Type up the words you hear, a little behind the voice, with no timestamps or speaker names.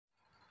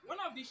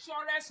of the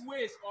surest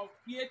ways of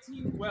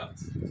creating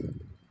wealth,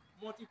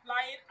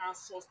 multiplying and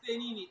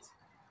sustaining it,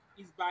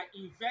 is by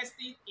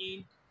investing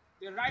in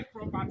the right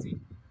property,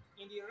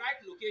 in the right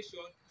location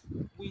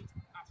with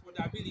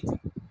affordability.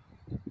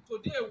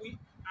 Today we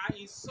are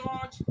in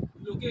such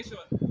location.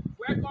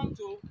 Welcome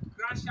to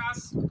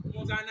Gracias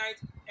Morganite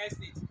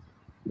Estate.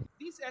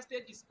 This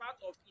estate is part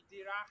of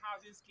Idera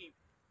housing scheme.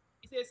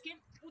 It's a scheme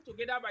put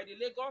together by the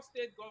Lagos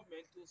state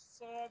government to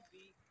solve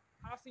the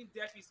housing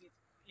deficit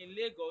in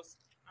Lagos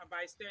and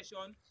by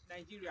extension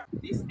Nigeria.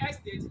 This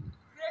estate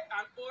creates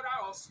an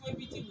aura of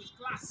suavity with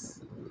class,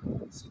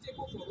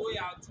 suitable for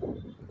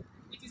royalty.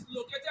 It is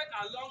located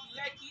along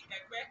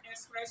Lekki-Epe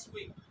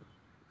Expressway,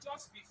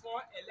 just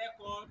before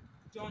Eleko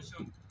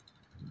junction.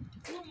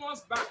 2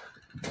 months back,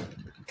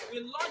 we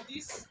launched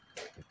this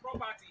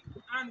property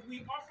and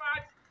we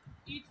offered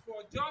it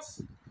for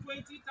just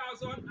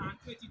 20,000 and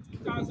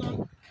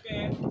 22,000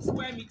 per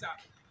square meter.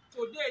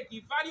 Today,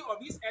 the value of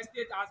this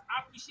estate has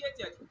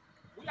appreciated.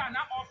 We are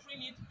now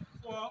offering it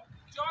for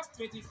just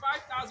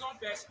 25,000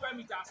 per square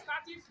meter,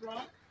 starting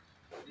from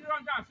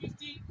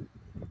 350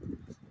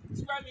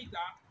 square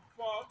meter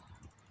for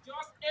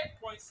just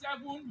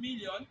 8.7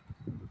 million,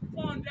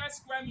 400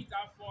 square meter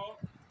for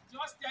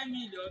just 10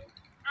 million,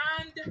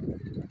 and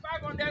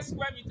 500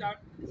 square meter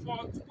for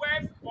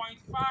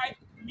 12.5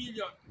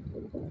 million,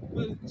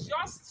 with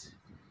just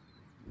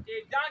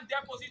a down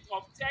deposit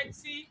of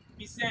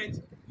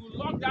 30%. You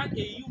lock down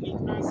a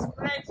unit and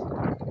spread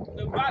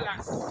the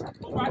balance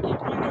over a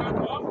period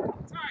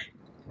of time.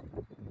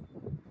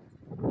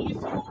 If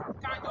you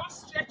can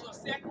just stretch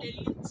yourself a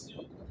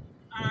little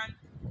and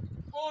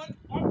own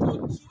up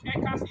to 2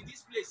 acres in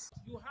this place,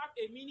 you have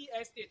a mini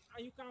estate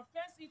and you can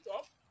fence it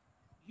off.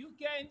 You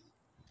can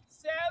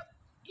sell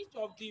each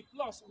of the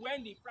plots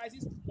when the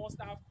prices must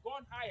have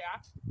gone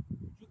higher.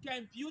 You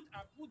can build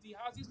and put the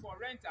houses for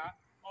rental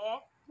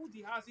or put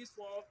the houses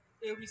for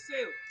a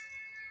resale.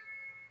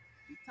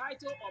 The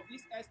title of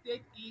this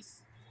estate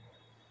is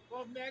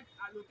Government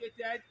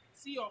Allocated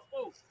C of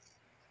O.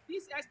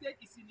 This estate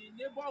is in the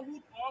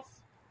neighborhood of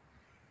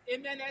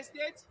Amen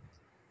Estate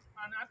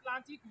and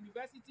Atlantic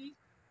University,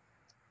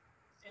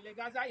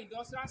 Elegaza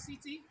Industrial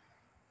City.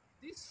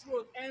 This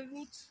road en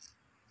route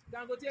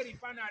Dangote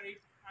Refinery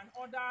and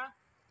other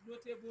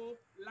notable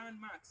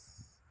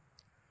landmarks.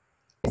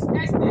 This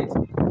estate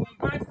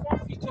combines 4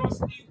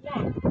 features in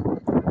one.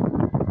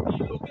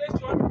 The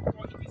location,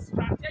 for it is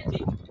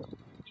strategic,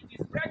 it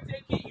is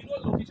breathtaking. You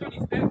know, location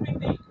is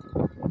everything.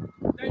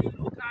 Then you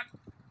look at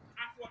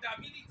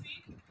affordability,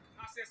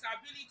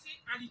 accessibility,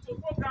 and the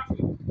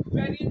topography,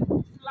 very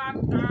flat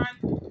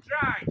and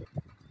dry.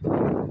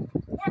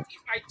 What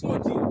if I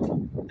told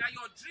you that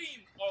your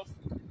dream of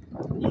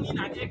owning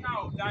an acre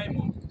of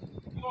diamond,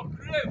 your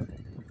crave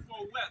for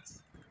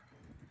wealth,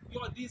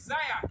 your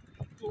desire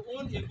to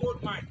own a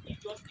gold mine is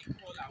just a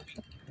call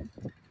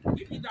away?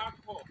 Give me that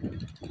call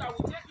so that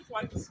we'll take you for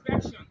an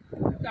inspection,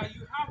 that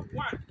you have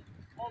 1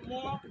 or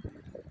more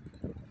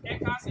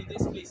acres in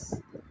this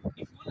place.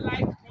 If you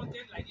like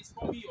content like this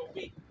coming your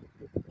way,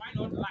 why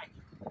not like,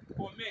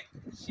 comment,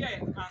 share,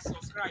 and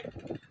subscribe?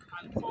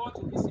 I look forward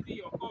to receiving